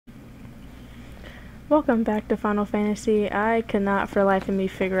Welcome back to Final Fantasy. I could not for the life of me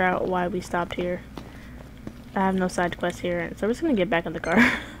figure out why we stopped here. I have no side quest here, so we're just gonna get back in the car.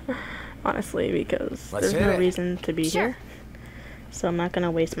 Honestly, because there's no reason to be here. So I'm not gonna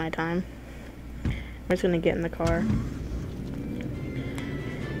waste my time. We're just gonna get in the car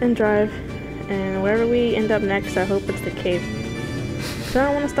and drive. And wherever we end up next, I hope it's the cave. So I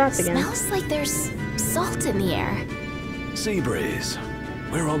don't want to stop again. Smells like there's salt in the air. Sea breeze.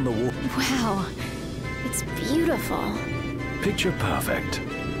 We're on the water. Wow. It's beautiful. Picture perfect.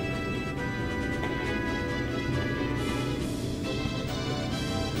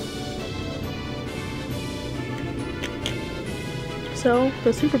 So,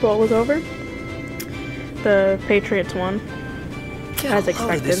 the Super Bowl was over. The Patriots won. As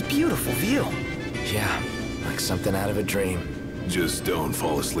expected. This beautiful view. Yeah, like something out of a dream. Just don't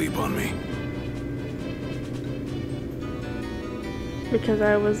fall asleep on me. Because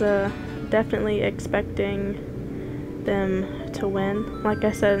I was definitely expecting them to win. Like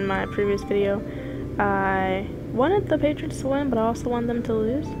I said in my previous video, I wanted the Patriots to win, but I also wanted them to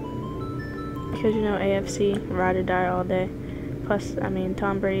lose. Because, you know, AFC, ride or die all day. Plus, I mean,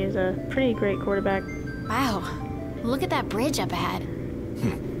 Tom Brady is a pretty great quarterback. Wow. Look at that bridge up ahead.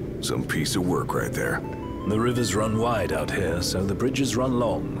 Some piece of work right there. The rivers run wide out here, so the bridges run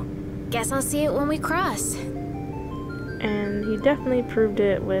long. Guess I'll see it when we cross. And he definitely proved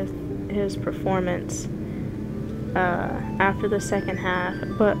it with his performance after the second half.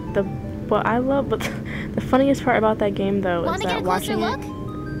 But the funniest part about that game though is that watching it.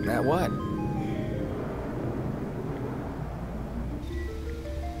 At what?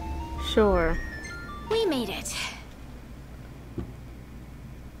 Sure. We made it.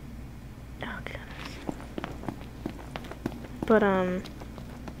 Oh goodness. But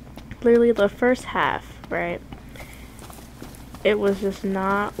literally the first half, right? It was just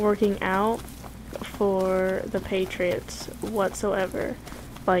not working out for the Patriots whatsoever,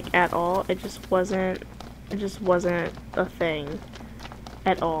 like at all. It just wasn't a thing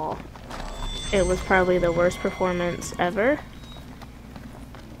at all. It was probably the worst performance ever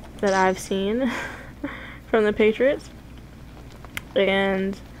that I've seen from the Patriots.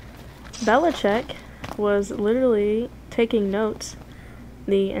 And Belichick was literally taking notes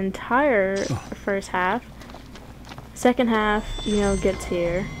the entire first half. Second half, you know, gets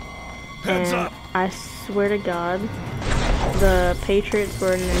here, and I swear to God, the Patriots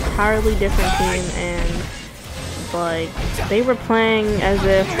were an entirely different team, and like they were playing as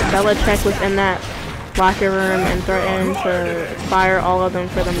if Belichick was in that locker room and threatened to fire all of them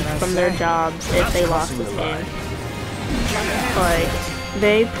from their jobs if they lost this game. Like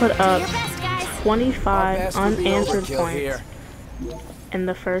they put up 25 unanswered points in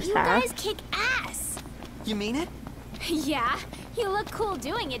the first half. You guys kick ass. You mean it? Yeah, you look cool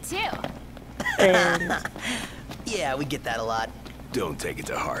doing it too. And yeah, we get that a lot. Don't take it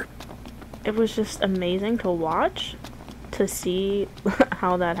to heart. it was just amazing to watch, to see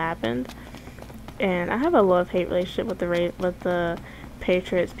how that happened. And I have a love-hate relationship with the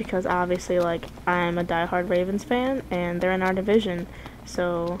Patriots because obviously, like, I'm a diehard Ravens fan and they're in our division.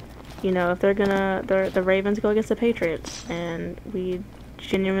 So, you know, if they're gonna, the Ravens go against the Patriots, and we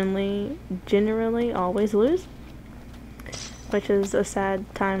generally always lose, which is a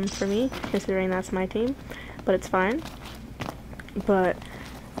sad time for me considering that's my team, but it's fine. But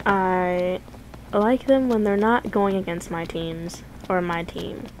I like them when they're not going against my teams or my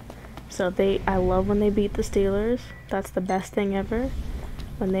team. So I love when they beat the Steelers. That's the best thing ever.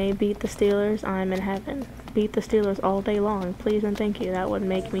 When they beat the Steelers, I'm in heaven. Beat the Steelers all day long, please and thank you. That would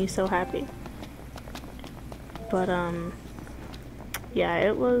make me so happy. But yeah,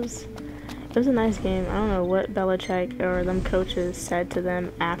 it was a nice game. I don't know what Belichick or them coaches said to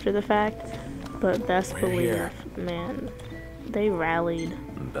them after the fact, but best believe, man, they rallied.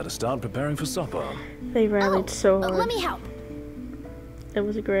 Better start preparing for supper. They rallied so hard. Let me help. It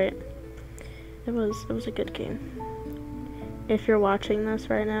was great. It was a good game. If you're watching this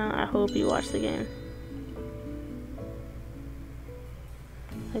right now, I hope you watch the game.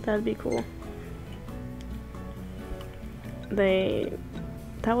 Like, that'd be cool. It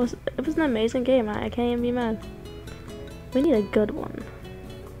was an amazing game. I can't even be mad. We need a good one.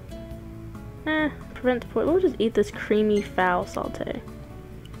 Prevent the point. We'll just eat this creamy fowl saute.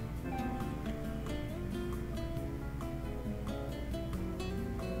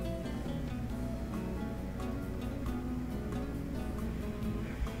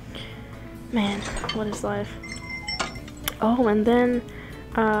 Man, what is life? Oh, and then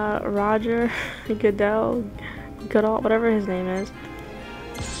Roger Goodell, whatever his name is,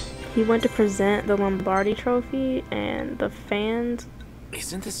 he went to present the Lombardi trophy, and the fans...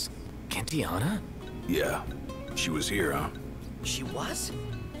 Isn't this Kentiana? Yeah. She was here, huh? She was?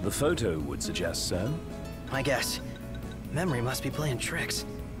 The photo would suggest so. I guess. Memory must be playing tricks.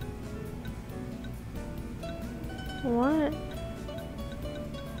 What?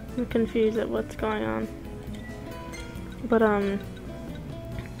 I'm confused at what's going on. But,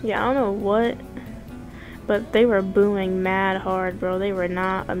 yeah, I don't know what, but they were booing mad hard, bro. They were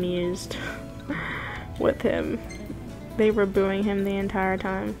not amused with him. They were booing him the entire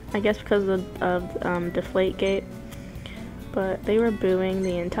time. I guess because of Deflategate. But they were booing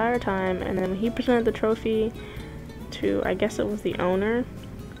the entire time, and then when he presented the trophy to, I guess it was the owner,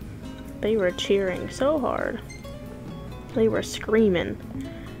 they were cheering so hard. They were screaming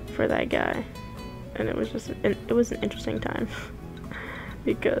for that guy. And it was just, it was an interesting time.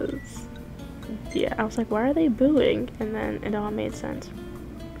 Because, yeah, I was like, why are they booing? And then it all made sense.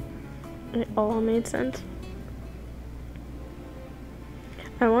 It all made sense.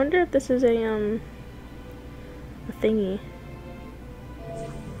 I wonder if this is a thingy.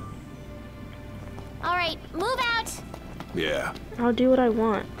 Alright, move out! Yeah. I'll do what I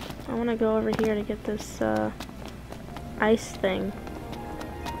want. I want to go over here to get this, ice thing.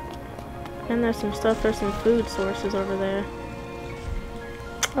 And there's some stuff, there's some food sources over there.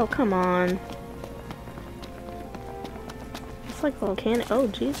 Oh, come on. It's like volcanic. Oh,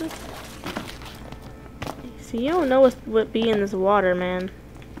 Jesus. See, you don't know what be in this water, man.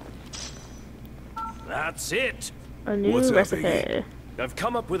 That's it. A new What's up, recipe. Iggy? I've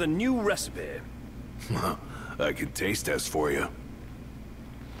come up with a new recipe. I can taste test for you.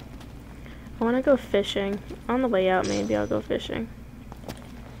 I want to go fishing. On the way out, maybe I'll go fishing.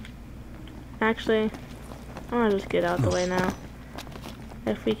 Actually, I want to just get out the way now.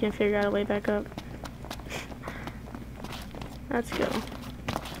 If we can figure out a way back up. Let's go.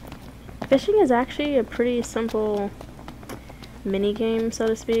 Fishing is actually a pretty simple mini game, so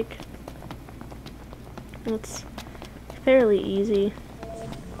to speak. It's fairly easy.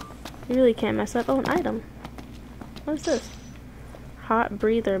 You really can't mess up. Oh, an item. What is this? Hot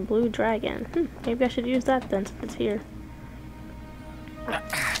breather, blue dragon. Maybe I should use that then since it's here.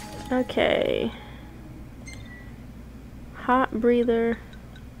 Okay. Hot breather,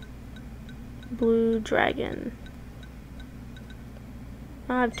 blue dragon.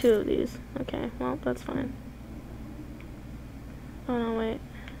 I have 2 of these. Okay, well, that's fine. Oh no, wait.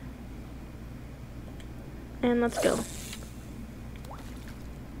 And let's go.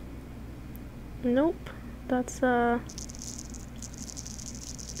 Nope. That's,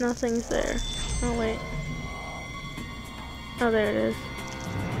 nothing's there. Oh, wait. Oh, there it is.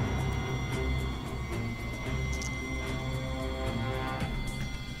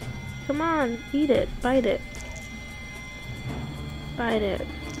 Come on, eat it, bite it. Bite it.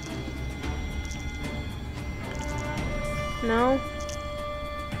 No?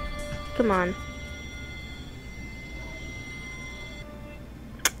 Come on.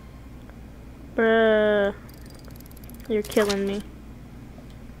 Bruh. You're killing me.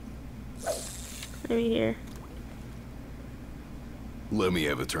 Maybe here. Let me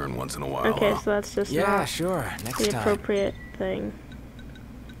have a turn once in a while. Okay, huh? so that's just Yeah, not sure. Next the time. appropriate thing.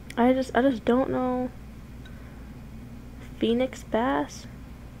 I just don't know. Phoenix bass?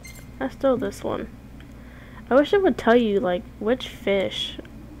 Let's throw this one. I wish it would tell you like which fish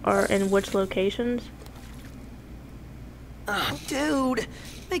are in which locations. Oh, dude,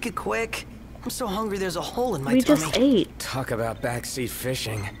 make it quick. I'm so hungry there's a hole in my We tummy. just ate. Talk about backseat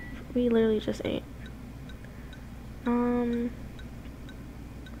fishing. We literally just ate.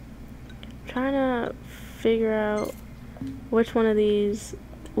 Trying to figure out which one of these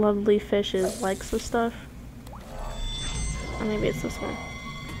lovely fishes likes this stuff. Or maybe it's this one.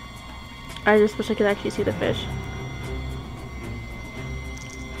 I just wish I could actually see the fish.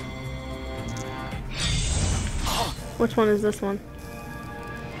 Which one is this one?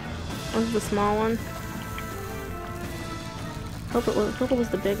 This is the small one. Hope it was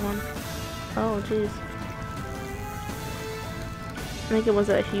the big one. Oh jeez. I think it was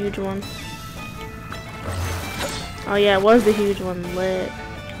a huge one. Oh yeah, it was the huge one. Lit.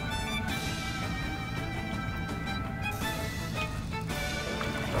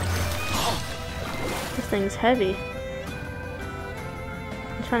 This thing's heavy.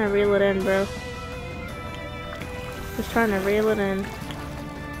 I'm trying to reel it in, bro. Just trying to reel it in.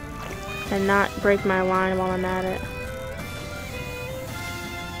 And not break my line while I'm at it.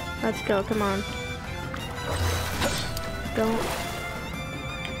 Let's go, come on. Don't.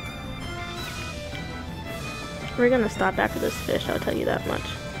 We're gonna stop after this fish, I'll tell you that much.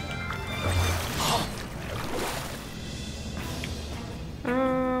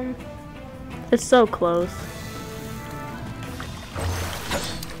 It's so close.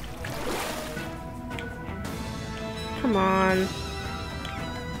 Come on.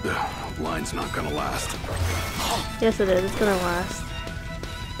 The line's not gonna last. Yes, it is. It's gonna last.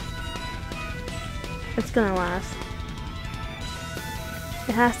 It's gonna last.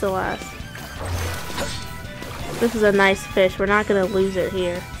 It has to last. This is a nice fish. We're not gonna lose it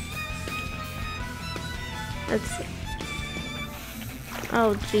here. It's...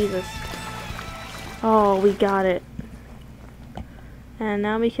 Oh, Jesus. Oh, we got it. And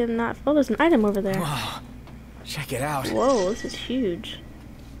now we can not... Oh, there's an item over there. Wow. Check it out. Whoa, this is huge.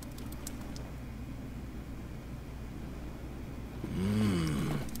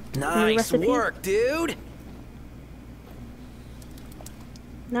 Nice recipe? work, dude.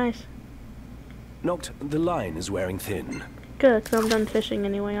 Nice. Noct, the line is wearing thin. Good, because I'm done fishing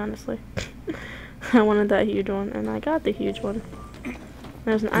anyway, honestly. I wanted that huge one, and I got the huge one.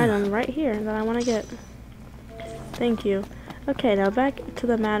 There's an item right here that I want to get. Thank you. Okay, now back to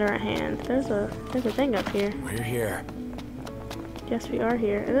the matter at hand. There's a thing up here. We're here. Yes, we are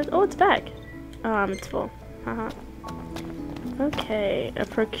here. And oh, it's back. It's full. Haha. Okay, a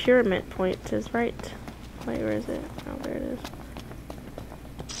procurement point is right. Wait, where is it? Oh, there it is.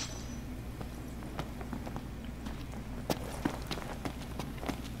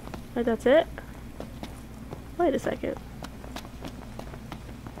 Wait, that's it? Wait a second.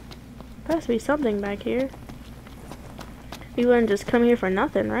 There has to be something back here. We wouldn't just come here for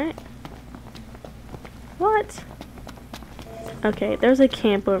nothing, right? What? Okay, there's a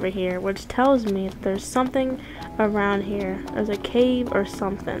camp over here, which tells me that there's something around here. There's a cave or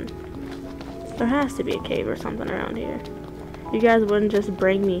something. There has to be a cave or something around here. You guys wouldn't just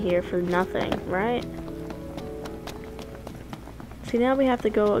bring me here for nothing, right? See, now we have to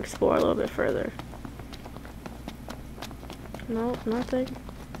go explore a little bit further. Nope, nothing.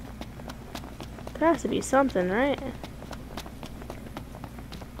 There has to be something, right?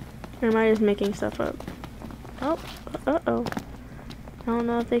 Or am I just making stuff up? Oh, uh-oh. I don't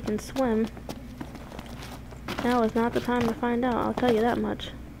know if they can swim. Now is not the time to find out, I'll tell you that much.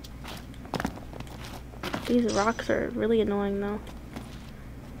 These rocks are really annoying though.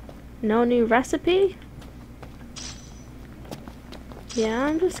 No new recipe? Yeah,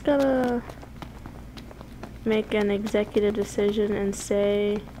 I'm just gonna make an executive decision and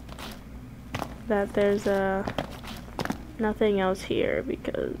say that there's nothing else here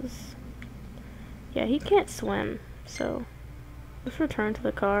because yeah, he can't swim, so let's return to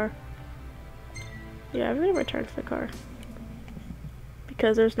the car. Yeah, I'm gonna return to the car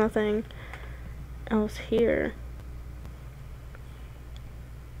because there's nothing else here.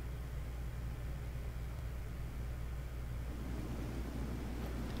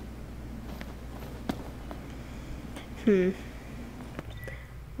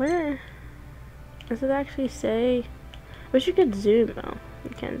 Where does it actually say? Wish you could zoom. Oh,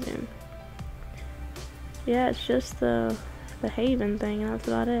 you can zoom. Yeah, it's just the haven thing, and that's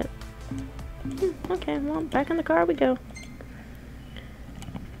about it. Okay, well, back in the car we go.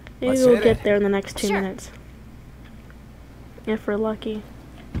 Maybe Let's we'll hit get it. there in the next 2 Sure. minutes. If we're lucky.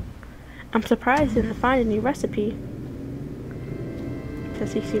 I'm surprised he didn't find any recipe.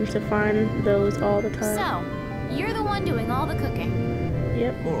 Because he seems to find those all the time. So, you're the one doing all the cooking.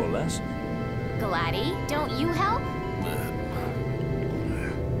 Yep. More or less. Gladdy, don't you help?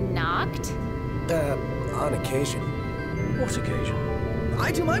 Knocked? On occasion. What occasion?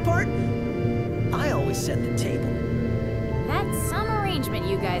 I do my part. I always set the table. That's some arrangement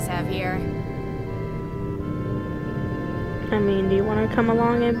you guys have here. I mean, do you want to come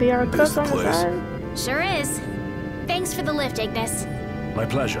along and be our This cook on the place. side? Sure is. Thanks for the lift, Ignis. My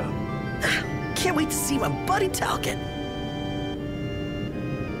pleasure. Can't wait to see my buddy Talcott.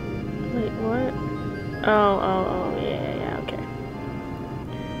 Wait, what? Oh, yeah, okay.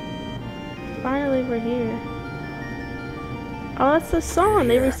 Finally, we're here. Oh, that's the song.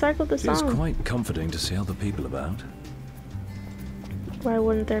 They recycled the It is song. quite comforting to see other people about. Why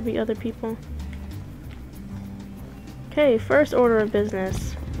wouldn't there be other people? Okay, first order of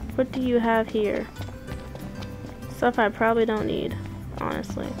business. What do you have here? Stuff I probably don't need,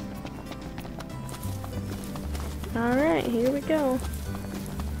 honestly. Alright, here we go.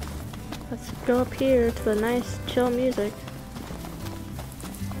 Let's go up here to the nice, chill music.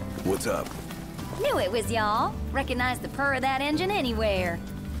 What's up? Knew it was y'all. Recognize the purr of that engine anywhere.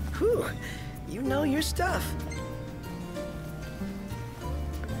 Whew, you know your stuff.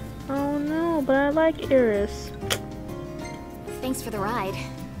 Oh no, but I like Iris. Thanks for the ride.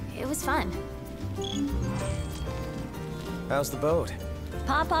 It was fun. How's the boat?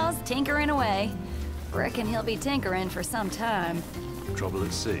 Pawpaw's tinkering away. Reckon he'll be tinkering for some time. Trouble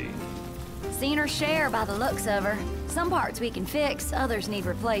at sea. Seen her share by the looks of her. Some parts we can fix, others need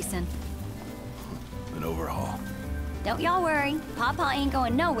replacing. An overhaul. Don't y'all worry. Papa ain't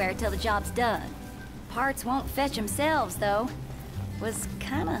going nowhere till the job's done. Parts won't fetch themselves, though. Was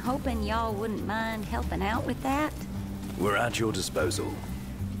kinda hoping y'all wouldn't mind helping out with that. We're at your disposal.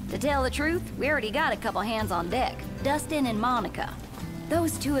 To tell the truth, we already got a couple hands on deck. Dustin and Monica.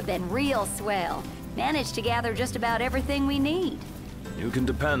 Those two have been real swell. Managed to gather just about everything we need. You can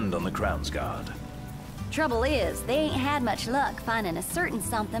depend on the Crown's Guard. Trouble is, they ain't had much luck finding a certain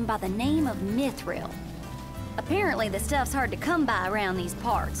something by the name of Mithril. Apparently the stuff's hard to come by around these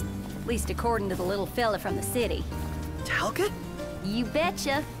parts, at least according to the little fella from the city. Talcott? You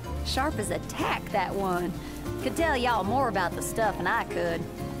betcha. Sharp as a tack, that one. Could tell y'all more about the stuff than I could.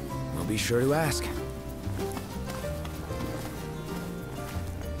 We'll be sure to ask.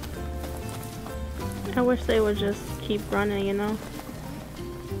 I wish they would just keep running, you know?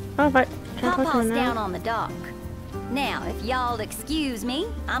 Oh, if I can I talk to Papa's him down now? on the dock. Now, if y'all'll excuse me,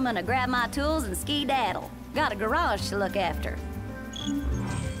 I'm gonna grab my tools and ski-daddle. Got a garage to look after.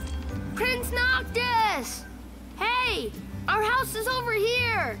 Prince Noctis! Hey! Our house is over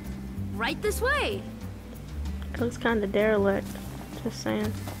here! Right this way! It looks kind of derelict. Just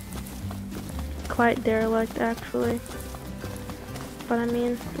saying. Quite derelict, actually. But I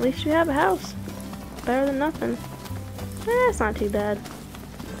mean, at least you have a house. Better than nothing. It's not too bad.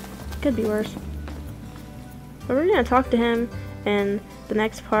 Could be worse. But we're gonna talk to him in the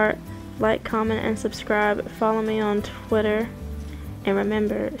next part. Like, comment, and subscribe. Follow me on Twitter. And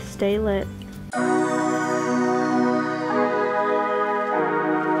remember, stay lit.